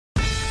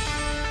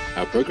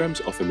Our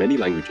programs offer many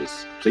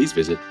languages. Please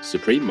visit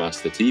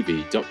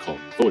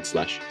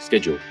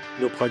suprememastertv.com/schedule.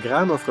 Nos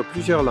programas offrent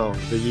plusieurs langues.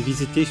 Veuillez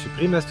visiter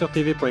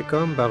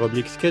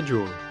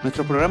suprememastertv.com/schedule.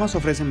 Nuestros programas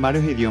ofrecen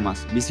varios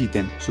idiomas.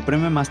 Visiten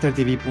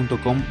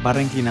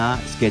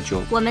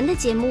suprememastertv.com/schedule. 我们的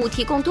节目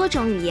提供多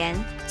种语言，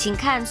请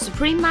看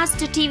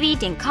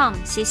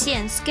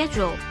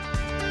suprememastertv.com/schedule。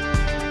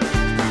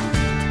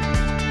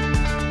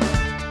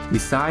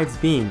 Besides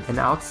being an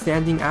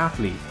outstanding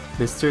athlete,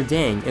 Mr.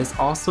 Deng is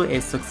also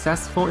a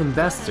successful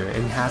investor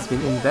and has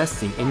been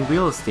investing in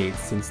real estate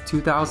since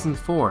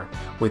 2004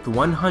 with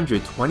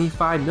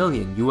 $125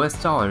 million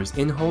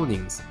in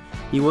holdings.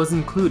 He was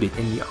included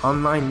in the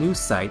online news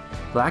site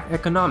Black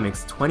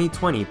Economics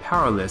 2020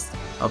 Power List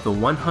of the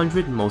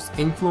 100 most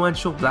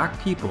influential Black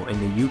people in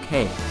the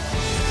UK.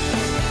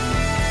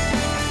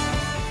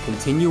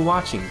 Continue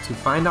watching to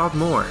find out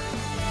more.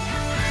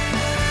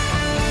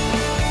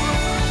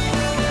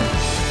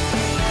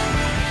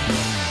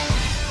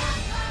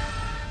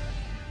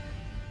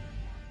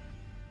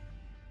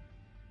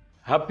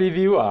 Happy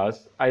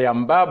viewers, I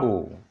am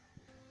Babu.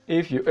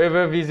 If you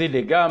ever visit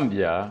the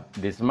Gambia,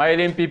 the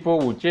smiling people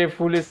will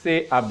cheerfully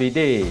say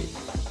Abide,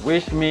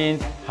 which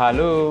means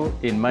hello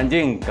in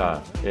Mandinka,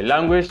 a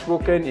language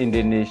spoken in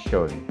the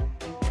nation.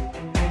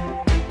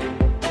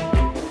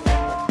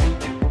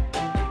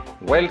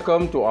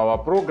 Welcome to our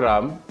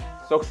program,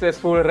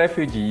 Successful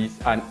Refugees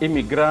and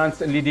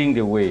Immigrants Leading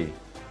the Way,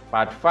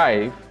 Part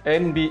 5,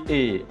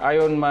 NBA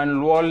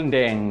Ironman Luol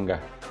Deng.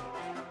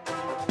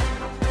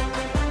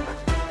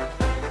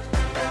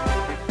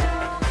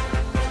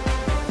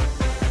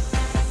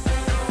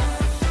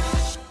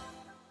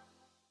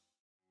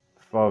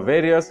 For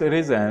various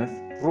reasons,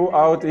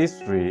 throughout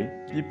history,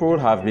 people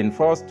have been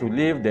forced to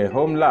leave their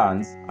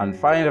homelands and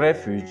find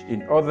refuge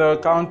in other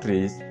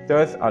countries,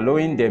 thus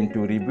allowing them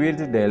to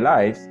rebuild their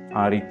lives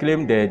and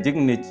reclaim their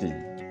dignity.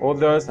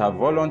 Others have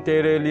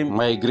voluntarily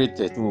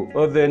migrated to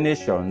other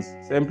nations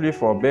simply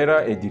for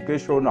better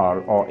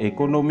educational or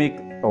economic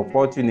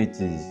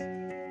opportunities.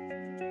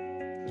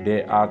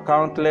 There are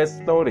countless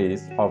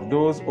stories of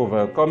those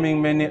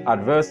overcoming many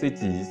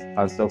adversities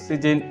and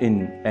succeeding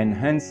in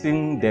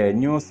enhancing their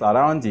new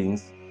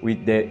surroundings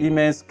with their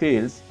immense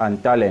skills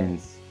and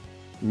talents.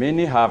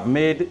 Many have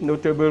made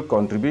notable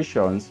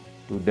contributions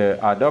to the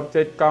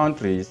adopted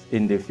countries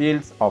in the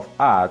fields of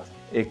art,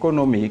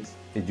 economics,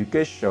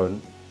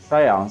 education,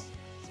 science,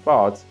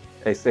 sports,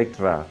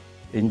 etc.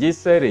 In this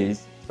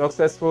series,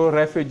 Successful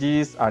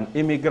Refugees and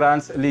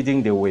Immigrants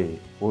Leading the Way,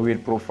 we will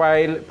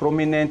profile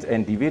prominent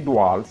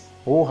individuals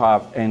who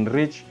have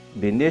enriched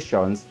the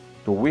nations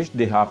to which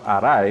they have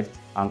arrived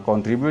and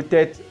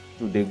contributed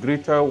to the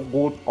greater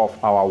good of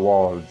our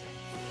world.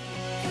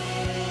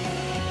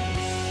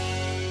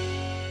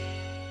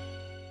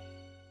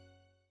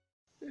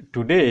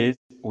 Today,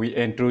 we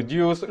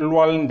introduce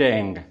Luol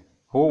Deng,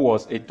 who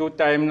was a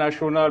two-time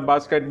National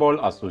Basketball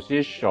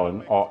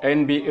Association or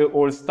NBA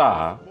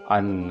All-Star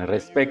and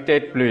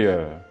respected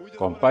player.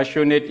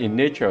 Compassionate in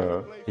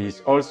nature, he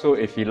is also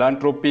a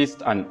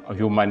philanthropist and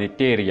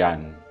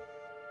humanitarian.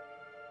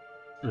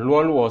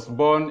 Luol was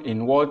born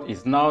in what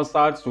is now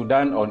South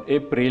Sudan on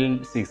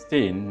April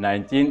 16,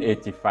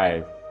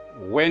 1985.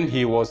 When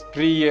he was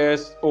 3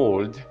 years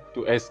old,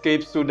 to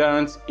escape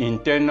Sudan's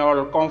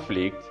internal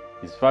conflict,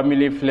 his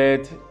family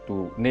fled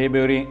to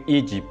neighboring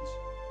Egypt.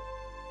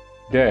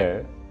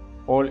 There,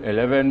 all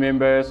 11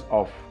 members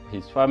of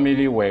his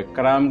family were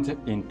crammed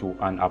into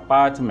an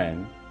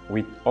apartment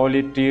with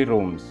only 3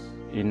 rooms.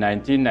 In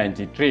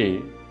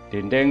 1993,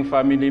 the Deng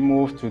family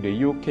moved to the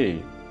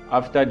UK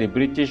after the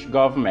British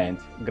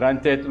government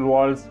granted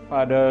Luol's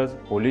father's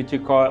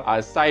political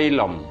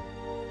asylum.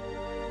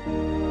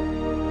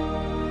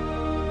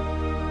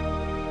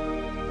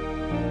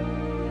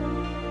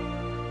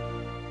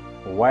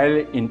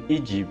 While in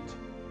Egypt,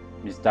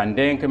 Mr.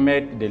 Deng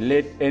met the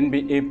late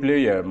NBA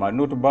player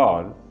Manute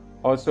Bol,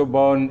 also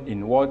born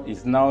in what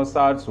is now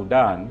South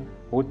Sudan,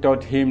 who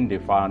taught him the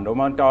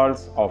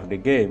fundamentals of the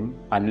game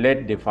and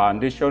laid the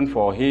foundation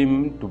for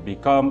him to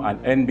become an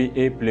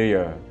NBA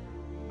player.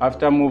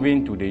 After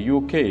moving to the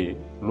UK,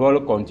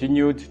 Luol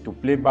continued to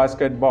play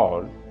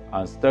basketball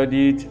and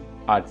studied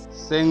at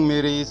St.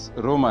 Mary's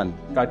Roman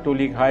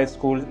Catholic High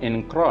School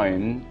in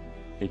Croydon,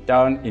 a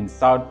town in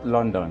South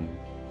London.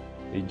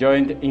 He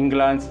joined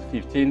England's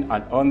 15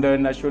 and under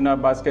national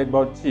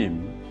basketball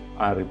team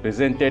and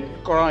represented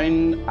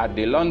Croydon at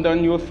the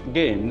London Youth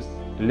Games,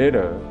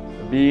 later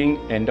being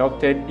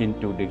inducted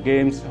into the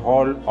Games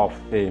Hall of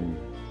Fame.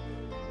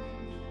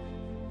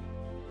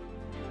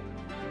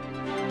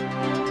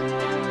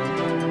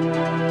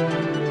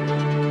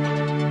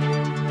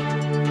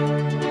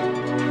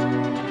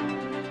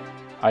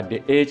 At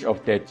the age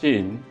of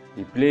 13,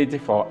 he played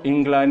for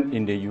England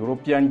in the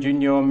European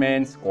Junior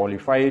Men's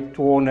Qualified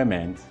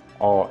Tournament,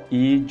 or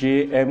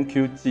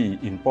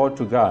EJMQT, in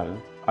Portugal,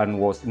 and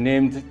was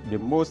named the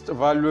most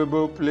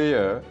valuable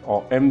player,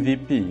 or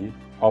MVP,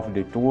 of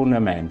the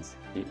tournament.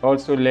 He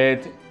also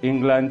led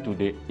England to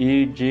the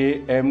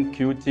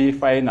EJMQT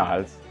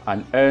finals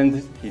and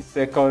earned his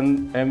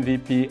second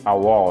MVP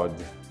award.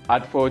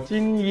 At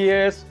 14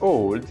 years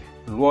old,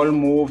 Luol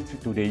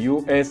moved to the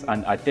US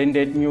and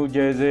attended New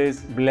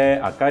Jersey's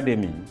Blair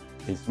Academy,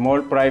 a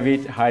small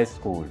private high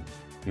school.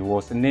 He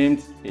was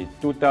named a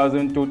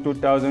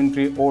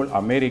 2002-2003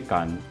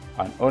 All-American,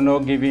 an honor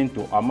given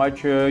to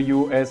amateur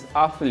US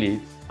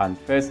athletes and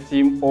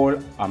first-team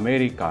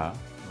All-America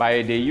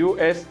by the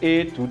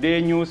USA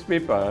Today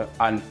newspaper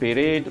and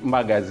Parade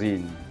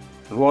magazine.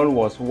 Luol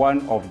was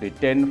one of the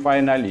 10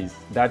 finalists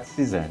that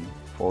season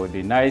for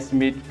the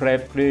Naismith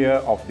Prep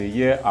Player of the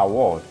Year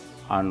award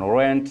and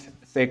ranked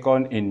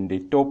second in the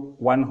top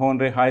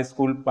 100 high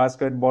school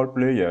basketball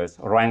players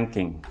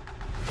ranking.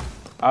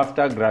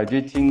 After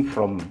graduating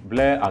from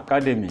Blair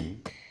Academy,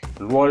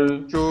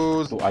 Luol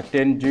chose to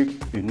attend Duke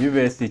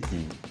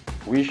University,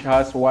 which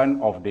has one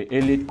of the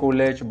elite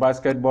college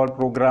basketball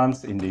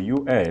programs in the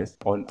US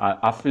on an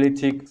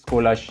athletic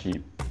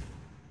scholarship.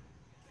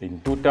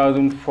 In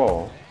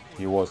 2004,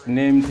 he was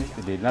named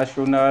the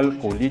National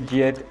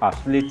Collegiate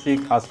Athletic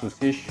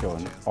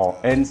Association, or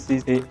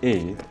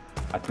NCAA,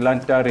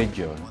 Atlanta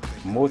Region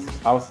Most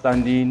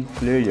Outstanding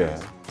Player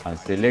and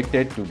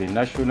selected to the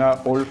National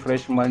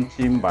All-Freshman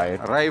Team by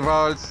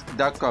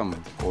Rivals.com,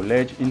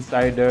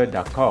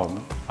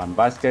 CollegeInsider.com, and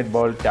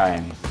Basketball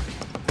Times.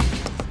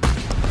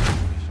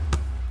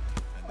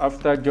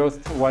 After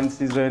just one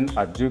season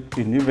at Duke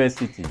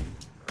University,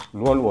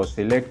 Luol was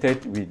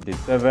selected with the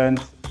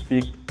 7th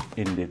pick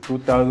in the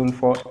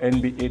 2004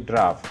 NBA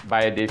draft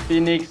by the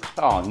Phoenix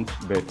Suns,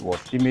 but was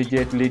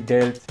immediately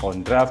dealt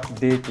on draft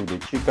day to the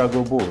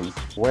Chicago Bulls,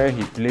 where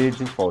he played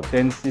for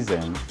 10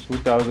 seasons,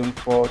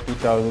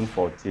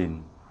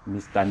 2004-2014.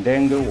 Mr.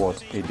 Deng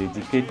was a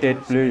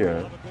dedicated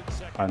player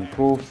and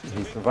proved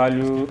his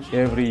value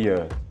every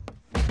year.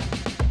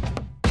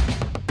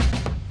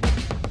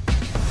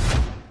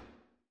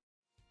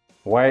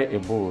 While a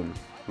Bull,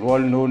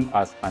 Luol, known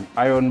as an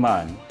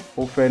Ironman,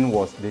 often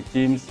was the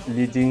team's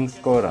leading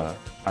scorer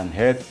and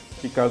helped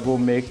Chicago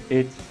make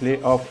 8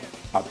 playoff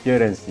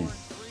appearances.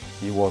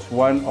 He was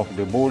one of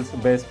the Bulls'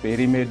 best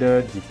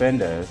perimeter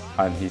defenders,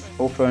 and his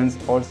offense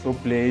also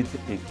played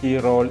a key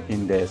role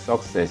in their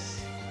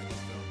success.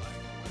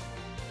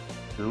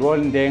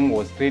 Luol Deng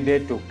was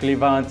traded to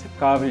Cleveland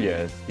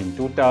Cavaliers in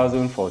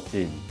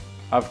 2014.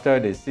 After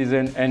the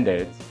season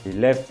ended, he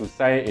left to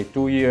sign a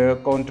 2-year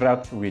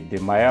contract with the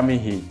Miami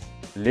Heat.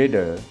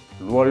 Later,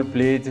 Luol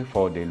played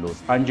for the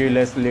Los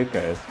Angeles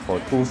Lakers for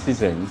 2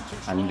 seasons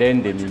and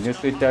then the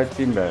Minnesota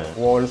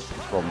Timberwolves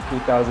from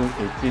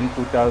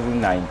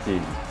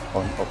 2018-2019.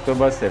 On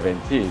October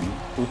 17,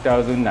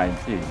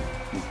 2019,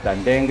 Mr.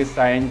 Deng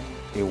signed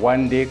a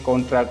 1-day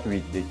contract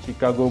with the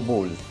Chicago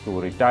Bulls to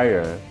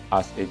retire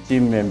as a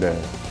team member.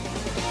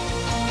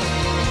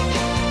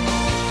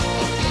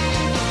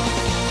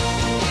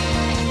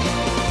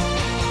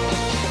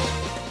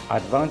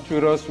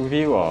 Adventurous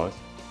viewers,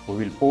 we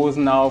will pause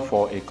now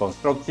for a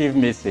constructive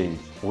message.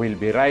 We'll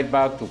be right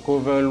back to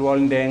cover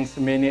Luol Deng's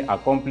many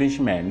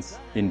accomplishments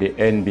in the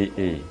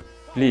NBA.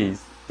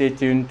 Please stay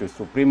tuned to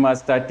Supreme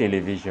Master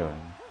Television.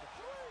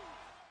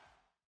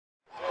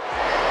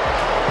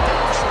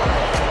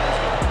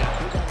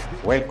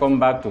 Welcome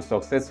back to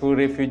Successful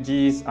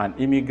Refugees and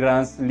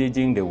Immigrants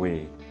Leading the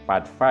Way,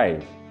 Part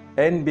 5.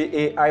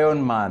 NBA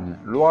Ironman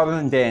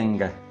Luol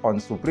Deng on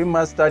Supreme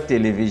Master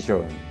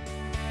Television.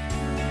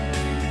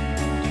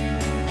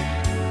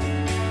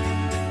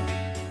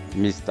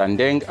 Mr.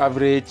 Deng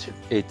averaged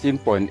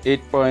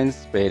 18.8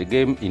 points per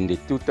game in the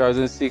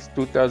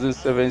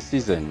 2006-2007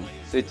 season,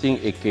 setting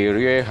a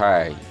career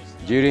high.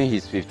 During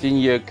his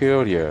 15-year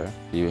career,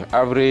 he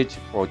averaged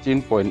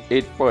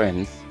 14.8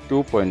 points,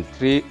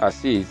 2.3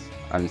 assists,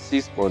 and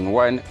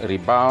 6.1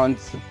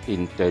 rebounds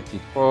in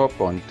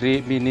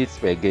 34.3 minutes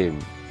per game.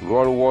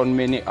 Luol won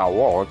many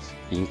awards,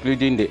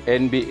 including the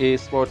NBA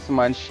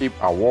Sportsmanship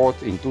Award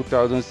in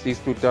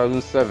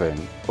 2006-2007,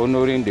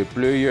 honoring the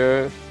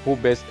player who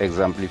best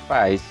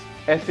exemplifies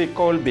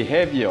ethical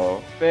behavior,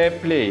 fair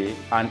play,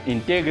 and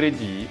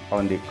integrity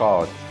on the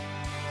court.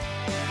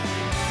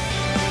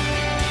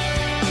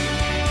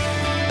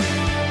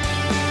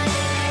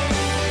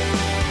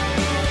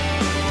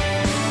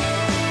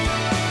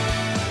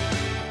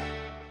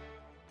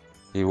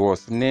 He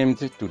was named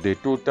to the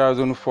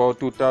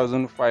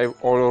 2004-2005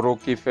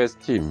 All-Rookie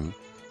First Team,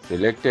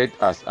 selected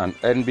as an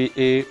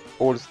NBA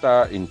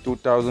All-Star in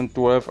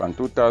 2012 and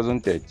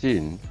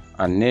 2013,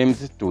 and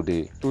named to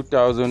the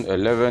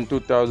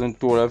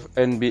 2011-2012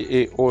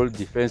 NBA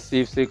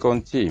All-Defensive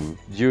Second Team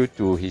due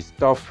to his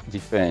tough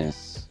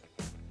defense.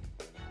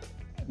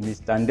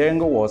 Mr.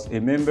 Deng was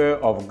a member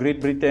of Great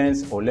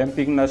Britain's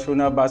Olympic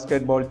national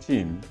basketball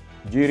team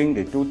during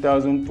the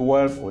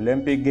 2012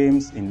 Olympic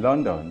Games in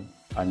London,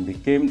 and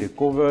became the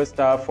cover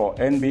star for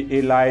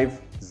NBA Live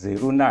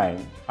 09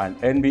 and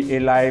NBA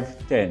Live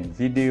 10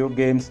 video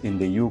games in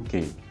the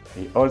UK.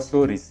 He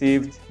also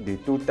received the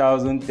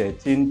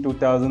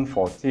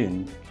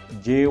 2013-2014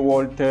 J.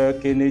 Walter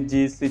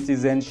Kennedy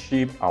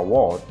Citizenship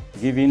Award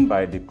given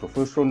by the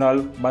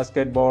Professional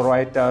Basketball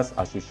Writers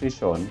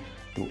Association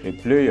to a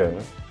player,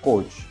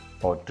 coach,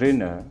 or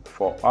trainer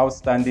for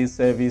outstanding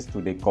service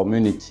to the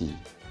community.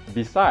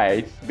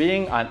 Besides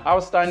being an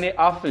outstanding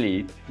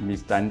athlete,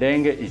 Mr.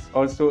 Deng is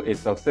also a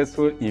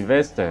successful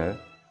investor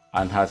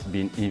and has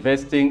been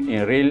investing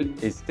in real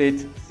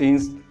estate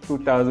since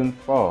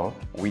 2004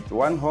 with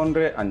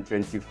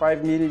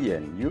 125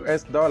 million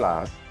US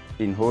dollars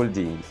in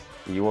holdings.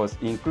 He was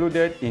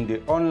included in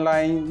the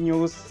online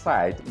news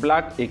site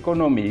Black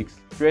Economics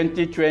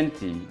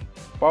 2020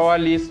 power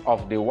list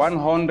of the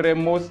 100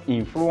 most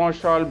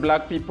influential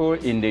black people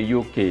in the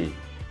UK.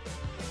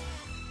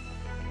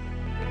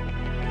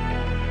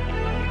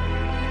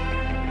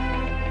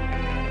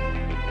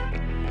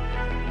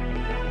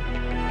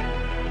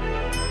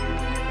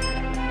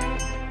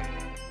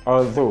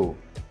 Although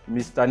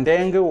Mr.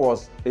 Deng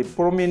was a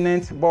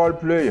prominent ball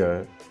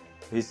player,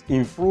 his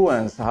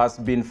influence has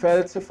been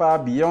felt far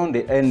beyond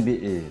the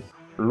NBA.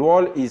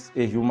 Luol is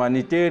a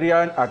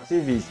humanitarian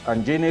activist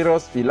and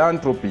generous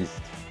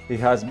philanthropist. He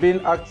has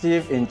been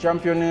active in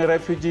championing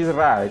refugees'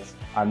 rights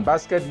and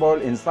basketball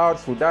in South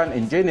Sudan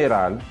in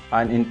general,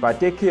 and in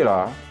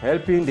particular,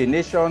 helping the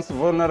nation's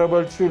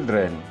vulnerable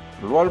children.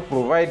 Luol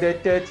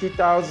provided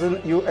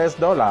 $30,000 US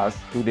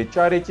to the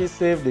charity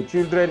Save the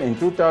Children in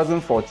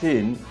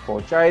 2014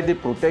 for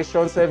child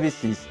protection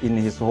services in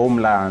his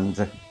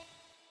homeland.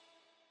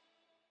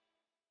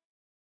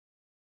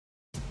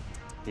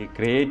 He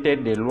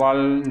created the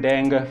Luol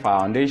Deng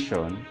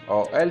Foundation,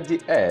 or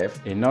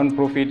LDF, a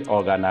non-profit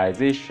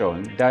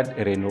organization that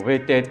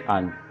renovated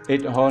an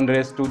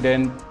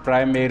 800-student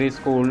primary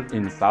school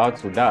in South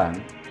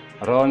Sudan,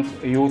 runs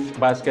youth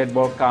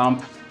basketball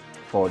camps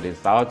for the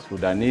South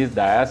Sudanese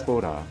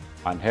diaspora,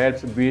 and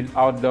helps build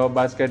outdoor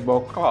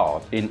basketball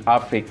courts in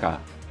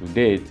Africa. To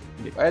date,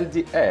 the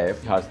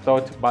LDF has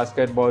taught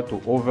basketball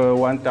to over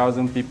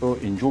 1,000 people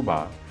in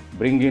Juba,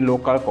 bringing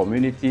local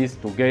communities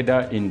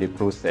together in the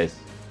process.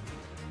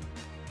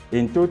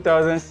 In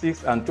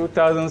 2006 and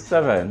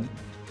 2007,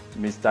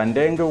 Mr.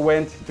 Deng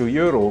went to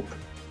Europe,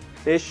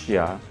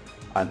 Asia,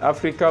 and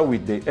Africa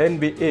with the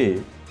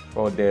NBA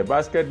for the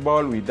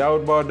Basketball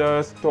Without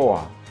Borders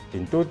tour.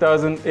 In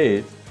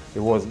 2008, he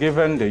was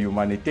given the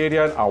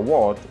Humanitarian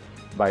Award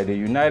by the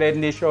United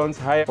Nations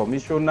High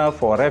Commissioner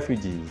for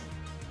Refugees.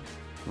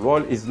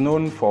 Luol is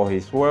known for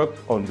his work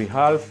on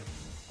behalf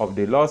of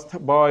the Lost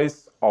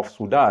Boys of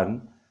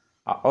Sudan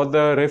and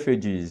other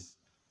refugees.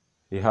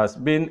 He has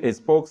been a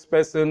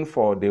spokesperson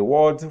for the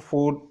World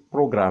Food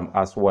Programme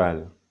as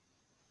well.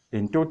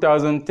 In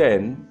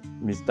 2010,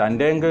 Mr.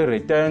 Deng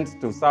returned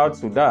to South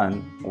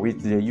Sudan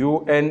with the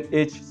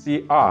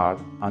UNHCR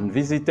and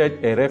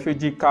visited a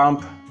refugee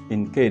camp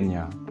in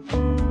Kenya.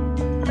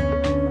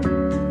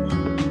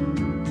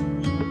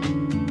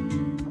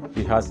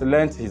 He has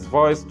lent his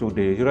voice to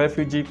the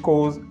refugee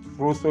cause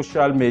through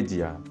social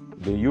media.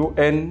 The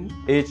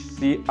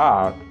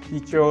UNHCR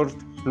featured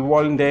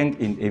Luol Deng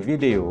in a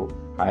video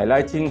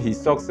highlighting his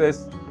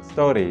success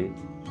story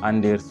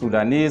and the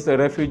Sudanese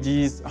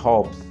refugees'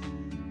 hopes.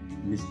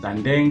 Mr.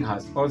 Deng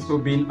has also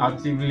been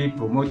actively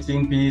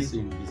promoting peace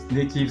in his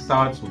native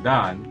South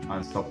Sudan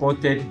and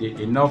supported the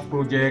Enough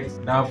Project's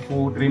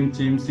Darfur Dream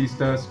Team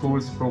Sister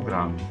Schools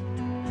program.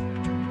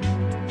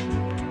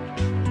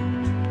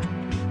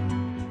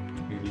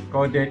 He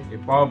recorded a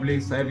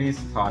public service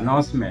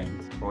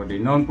announcement for the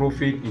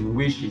non-profit in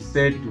which he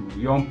said to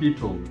young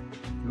people,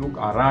 "Look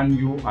around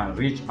you and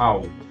reach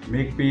out.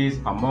 Make peace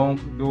among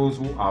those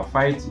who are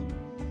fighting.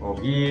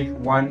 Forgive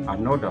one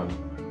another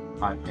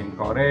and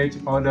encourage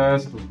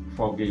others to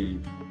forgive.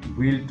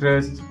 Build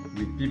trust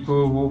with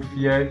people who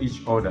fear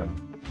each other.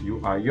 You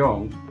are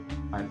young,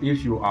 and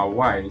if you are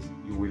wise,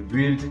 you will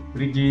build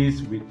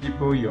bridges with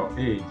people your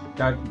age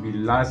that will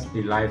last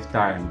a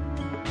lifetime."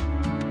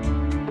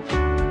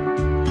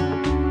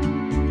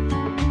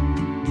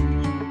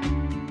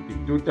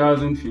 In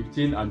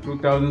 2015 and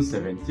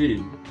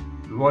 2017,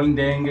 Luol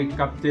Deng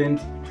captained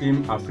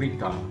Team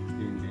Africa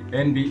in the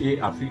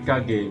NBA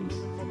Africa Games.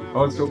 He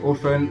also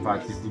often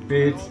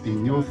participates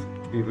in youth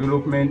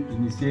development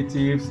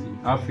initiatives in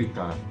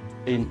Africa.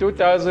 In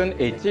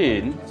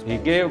 2018, he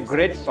gave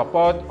great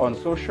support on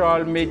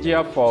social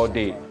media for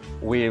the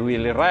We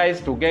Will Rise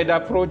Together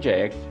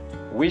project,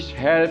 which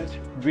helped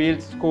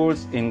build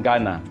schools in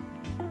Ghana.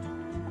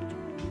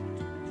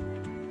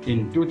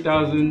 In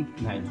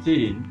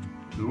 2019,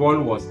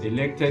 Luol was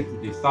elected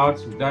the South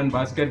Sudan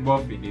Basketball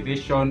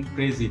Federation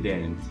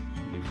president.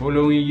 The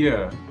following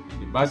year,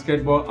 the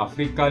Basketball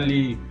Africa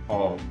League,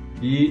 or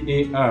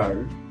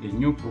BAL, a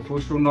new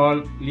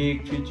professional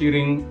league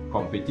featuring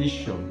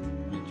competition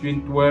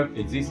between 12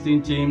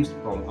 existing teams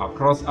from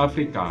across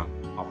Africa,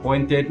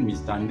 appointed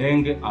Mr.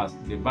 Deng as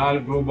the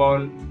BAL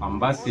Global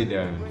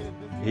Ambassador.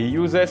 He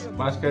uses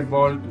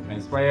basketball to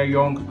inspire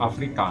young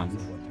Africans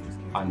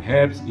and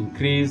helps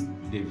increase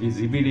the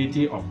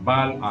visibility of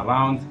BAL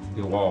around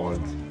the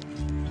world.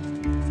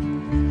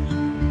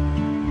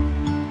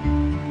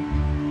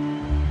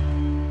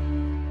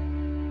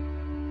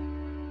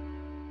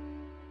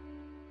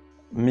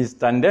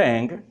 Mr.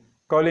 Deng,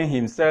 calling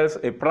himself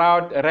a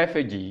proud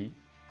refugee,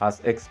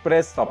 has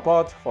expressed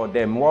support for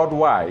them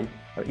worldwide,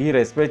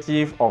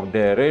 irrespective of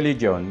their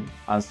religion,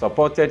 and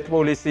supported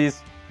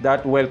policies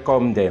that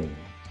welcome them.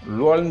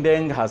 Luol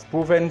Deng has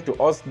proven to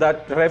us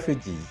that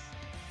refugees,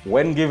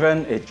 when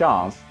given a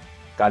chance,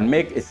 can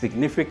make a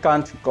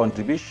significant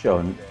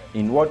contribution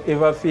in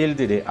whatever field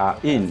they are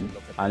in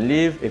and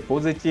leave a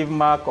positive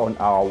mark on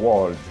our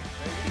world.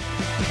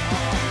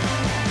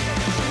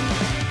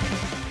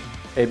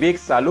 A big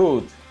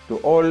salute to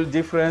all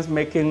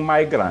difference-making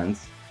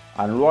migrants,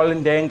 and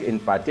Luol Deng in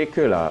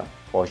particular,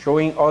 for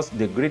showing us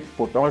the great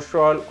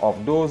potential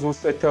of those who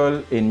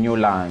settle in new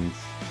lands.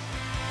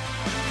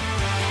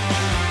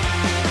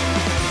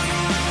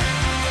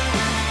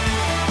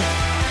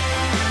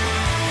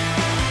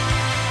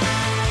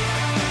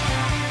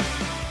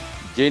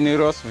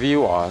 Generous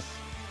viewers,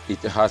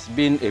 it has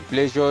been a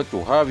pleasure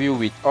to have you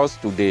with us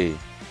today.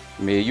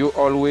 May you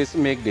always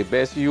make the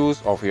best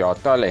use of your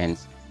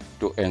talents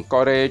to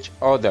encourage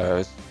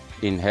others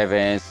in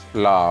heaven's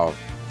love.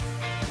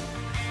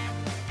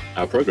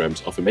 Our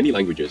programs offer many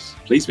languages.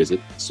 Please visit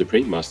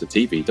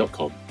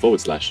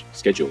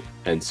suprememastertv.com/schedule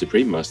and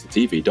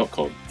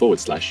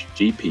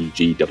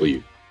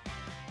suprememastertv.com/GPGW.